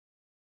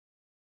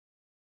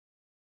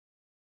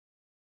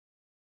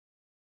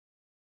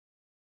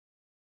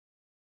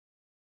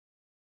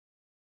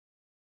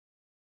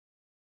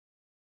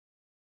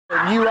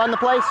You run the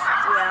place?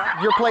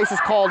 Yeah. Your place is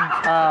called?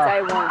 It's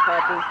A-1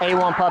 Puppy.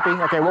 A-1 Puppy.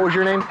 Okay, what was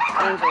your name?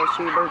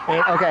 Shubert.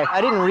 Okay,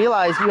 I didn't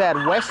realize you had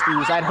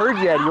Westies. I'd heard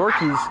you had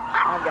Yorkies.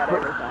 I've got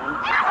everything.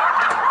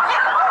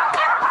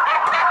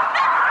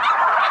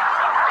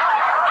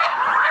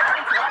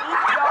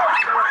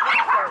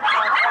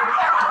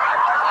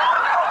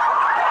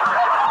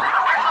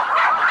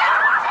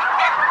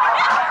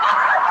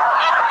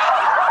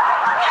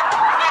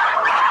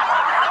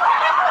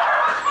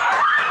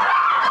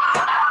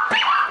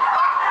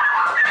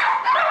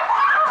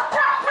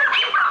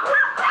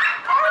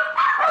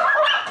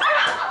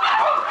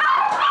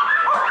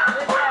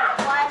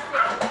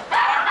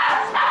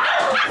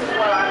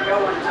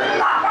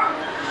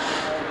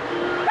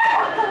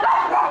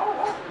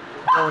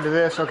 Going to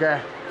this,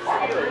 okay. Yeah,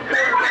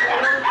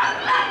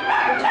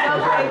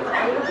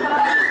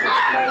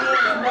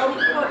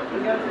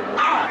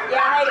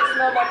 I hate it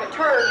smelled like a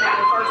turd when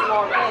you first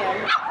walked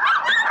in.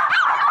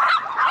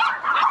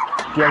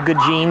 Do you have good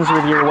genes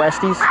with your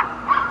Westies?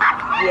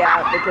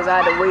 Yeah, because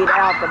I had to weed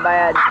out the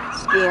bad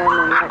skin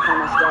and that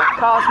kind of stuff. It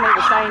cost me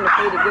the same to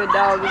feed a good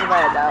dog as a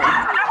bad dog.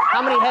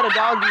 How many head of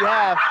dog do you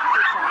have?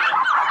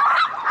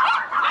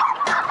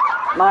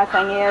 My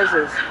thing is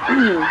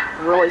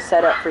really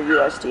set up for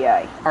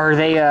USDA. Are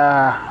they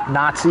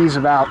Nazis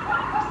about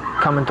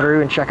coming through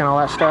and checking all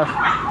that stuff?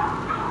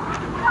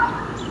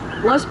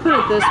 Let's put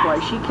it this way.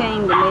 She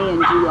came to me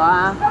in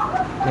July.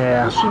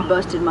 Yeah. And she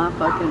busted my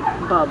fucking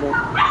bubble.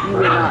 You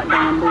would not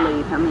damn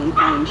believe how many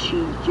things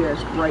she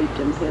just raped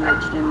and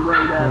pillaged and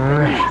wrote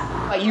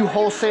up. You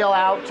wholesale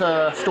out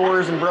to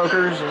stores and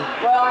brokers?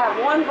 Well, I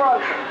have one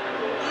broker.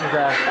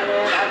 Okay. And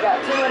then I've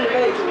got two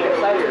individuals.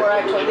 That's where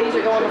actually these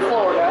are going to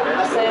Florida.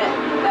 I sent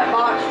that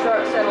box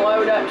truck sent a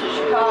load up to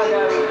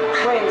Chicago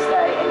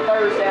Wednesday, and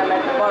Thursday I'm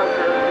at the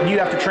broker. Do you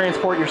have to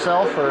transport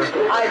yourself, or?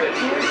 I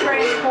do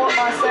transport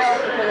myself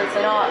because it's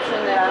an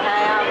option that I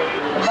have.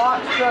 The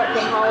box truck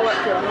can haul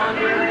up to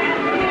 100,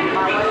 and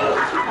my lady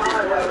in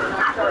Chicago, when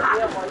I started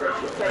dealing with her,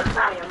 she'd take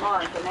 20 a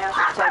month, and now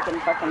she's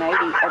taking fucking 80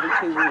 every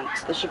 2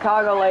 weeks. The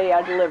Chicago lady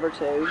I deliver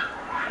to,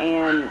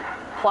 and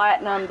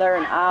Platinum, they're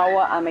in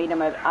Iowa. I meet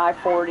them at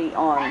I-40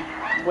 on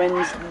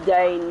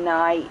Wednesday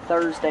night,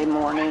 Thursday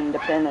morning,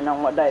 depending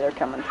on what day they're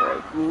coming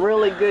through.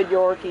 Really good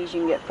Yorkies you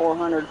can get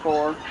 400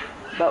 for,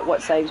 but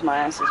what saves my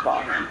ass is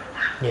volume.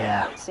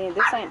 Yeah. See,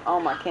 this ain't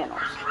all my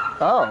kennels.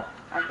 Oh.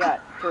 I've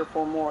got 3 or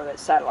 4 more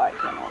that's satellite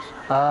kennels.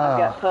 Oh. I've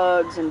got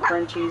pugs and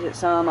Frenchies at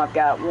some. I've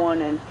got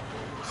one in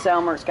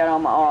Selmer. It's got all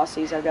my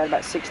Aussies. I've got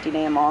about 60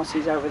 damn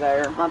Aussies over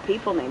there. My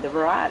people need the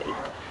variety.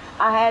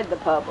 I had the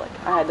public.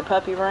 I had the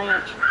puppy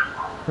ranch.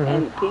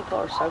 And people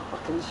are so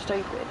fucking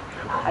stupid.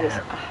 I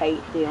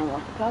hate dealing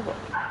with the public.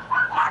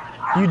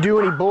 You do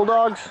any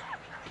bulldogs?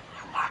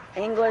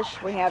 English,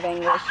 we have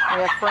English. We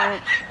have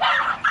French.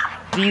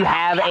 Do you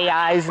have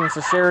AIs and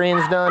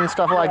cesareans done and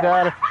stuff like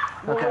that?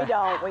 Well, Okay. We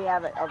don't. We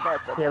have a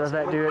vet that Yeah, the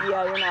vet do it?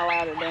 Yeah, you're not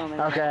allowed to do them.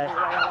 Okay.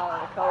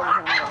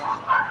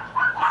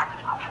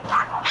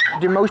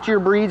 Do Do most of your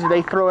breeds, do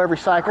they throw every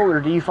cycle, or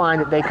do you find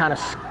that they kind of,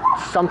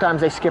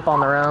 sometimes they skip on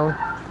their own?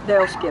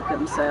 They'll skip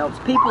themselves.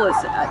 People,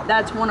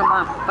 that's one of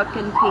my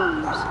fucking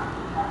peeves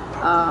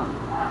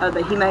of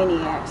the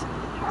Humaniacs.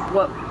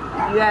 What,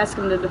 you ask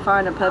them to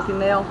define a puppy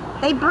mill,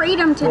 they breed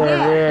them to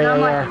death. And I'm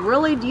like,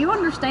 really? Do you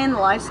understand the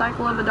life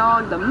cycle of a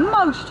dog? The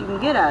most you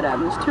can get out of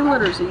them is 2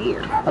 litters a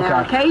year. Okay.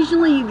 Now,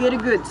 occasionally you get a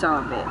good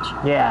son of a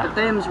bitch. Yeah. But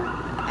them's,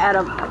 out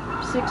of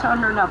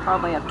 600, I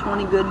probably have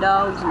 20 good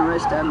dogs, and the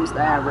rest of them's the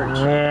average.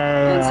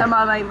 Yeah. And some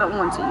of them ain't but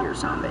once a year,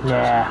 son of a bitches.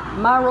 Yeah.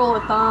 My rule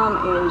of thumb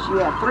is you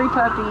have 3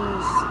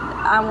 puppies,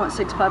 I want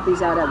 6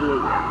 puppies out of you a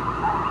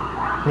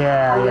year.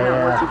 Yeah, Or you know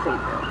yeah. what you feed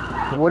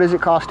them. What does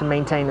it cost to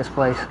maintain this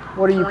place?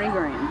 What are you? 20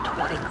 grand.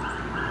 20 grand.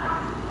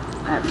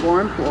 I have 4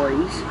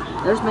 employees.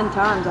 There's been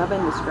times I've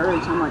been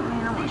discouraged. I'm like,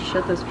 man, I want to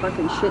shut this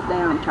fucking shit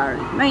down. I'm tired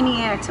of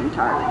maniacs. I'm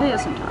tired of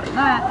this. I'm tired of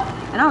that.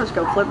 And I'll just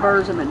go flip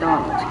burgers at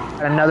McDonald's.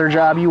 Another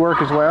job you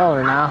work as well,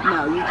 or no?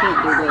 No, you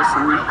can't do this.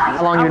 And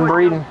How long you been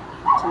breeding?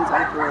 Since '03.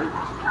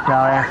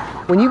 Oh yeah.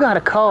 When you got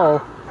a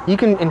cull, you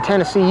can, in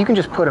Tennessee, you can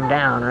just put them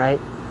down, right?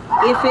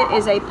 If it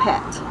is a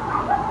pet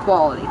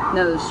quality,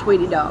 no,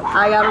 sweetie dog.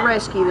 I got a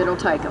rescue that'll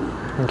take them.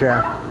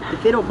 Okay.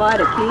 If it'll bite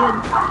a kid,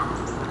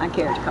 I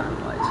carry it to Cotton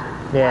Place.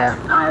 Yeah.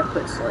 I have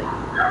put sleep.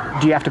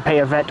 Do you have to pay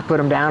a vet to put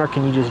them down, or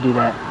can you just do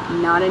that?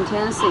 Not in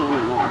Tennessee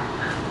anymore.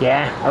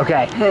 Yeah?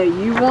 Okay. Hey,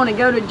 you want to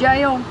go to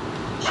jail?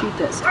 Shoot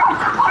this.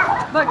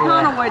 But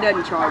Conaway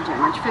doesn't charge that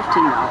much,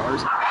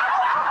 $15.